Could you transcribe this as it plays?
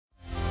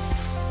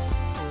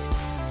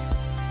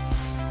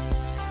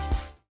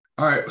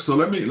All right. So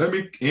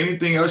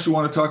anything else you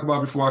want to talk about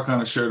before I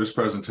kind of share this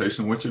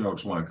presentation with you? I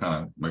just want to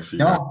kind of make sure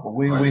you got. No,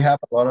 we have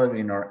a lot of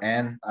in our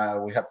end.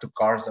 We have two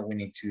cars that we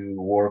need to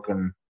work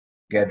on,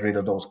 get rid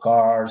of those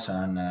cars,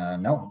 and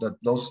no,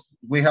 those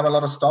we have a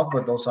lot of stuff,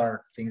 but those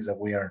are things that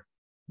we are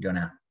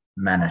gonna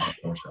manage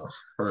ourselves.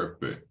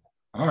 Perfect.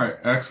 All right,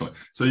 excellent.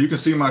 So you can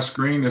see my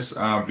screen, this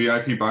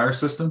VIP buyer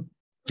system.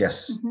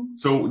 Yes.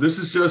 So this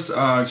is just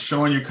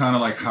showing you kind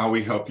of like how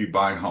we help you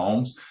buy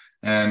homes.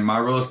 And my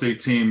real estate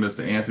team is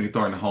the Anthony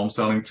Thornton home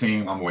selling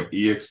team. I'm with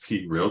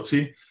eXp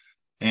Realty.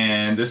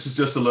 And this is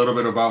just a little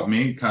bit about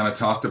me, kind of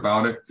talked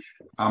about it.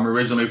 I'm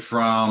originally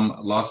from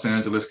Los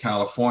Angeles,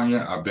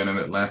 California. I've been in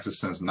Atlanta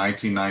since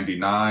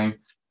 1999.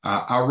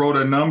 I wrote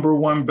a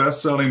 #1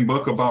 best-selling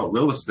book about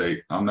real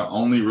estate. I'm the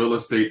only real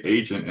estate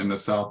agent in the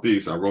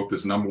Southeast. I wrote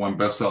this #1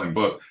 best-selling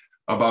book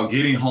about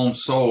getting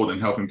homes sold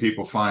and helping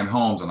people find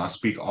homes. And I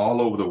speak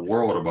all over the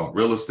world about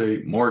real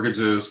estate,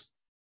 mortgages.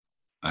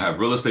 I have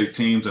real estate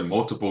teams in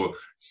multiple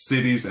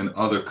cities and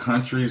other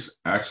countries.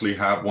 I actually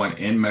have one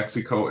in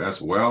Mexico as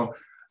well.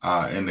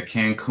 In the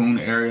Cancun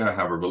area, I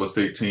have a real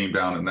estate team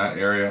down in that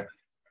area.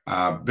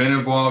 I've been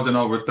involved in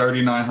over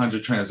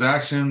 3,900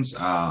 transactions.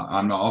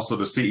 I'm also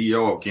the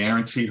CEO of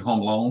Guaranteed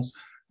Home Loans.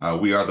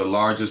 We are the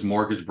largest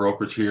mortgage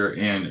brokerage here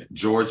in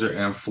Georgia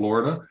and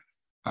Florida.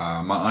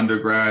 My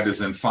undergrad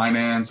is in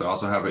finance. I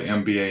also have an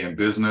MBA in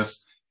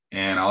business.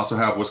 And I also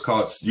have what's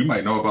called, you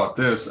might know about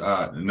this,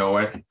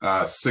 Noah,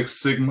 Six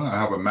Sigma. I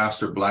have a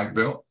master black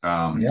belt,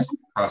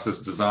 process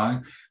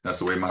design. That's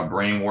the way my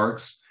brain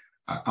works.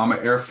 I'm an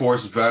Air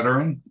Force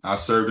veteran. I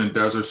served in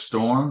Desert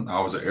Storm.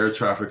 I was an air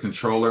traffic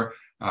controller.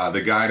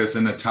 The guy that's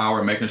in the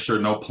tower, making sure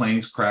no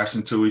planes crash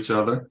into each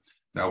other.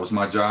 That was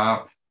my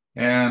job.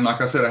 And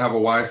like I said, I have a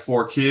wife,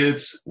 4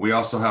 kids. We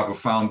also have a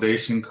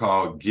foundation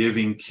called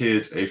Giving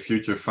Kids a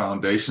Future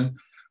Foundation,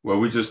 where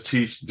we just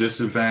teach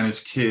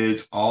disadvantaged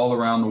kids all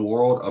around the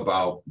world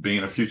about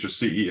being a future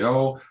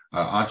CEO,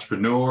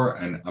 entrepreneur,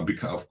 and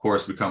of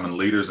course, becoming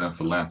leaders and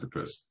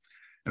philanthropists.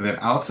 And then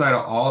outside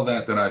of all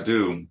that I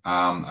do,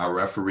 I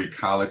referee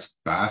college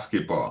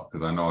basketball,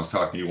 because I know I was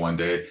talking to you one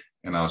day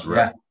and I was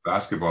refereeing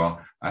basketball.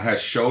 I had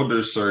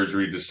shoulder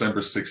surgery December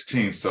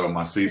 16th, so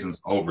my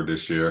season's over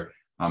this year.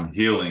 I'm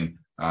healing,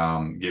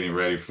 getting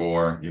ready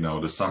for,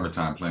 the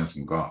summertime, playing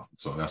some golf.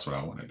 So that's what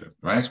I want to do,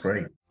 right? That's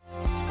great.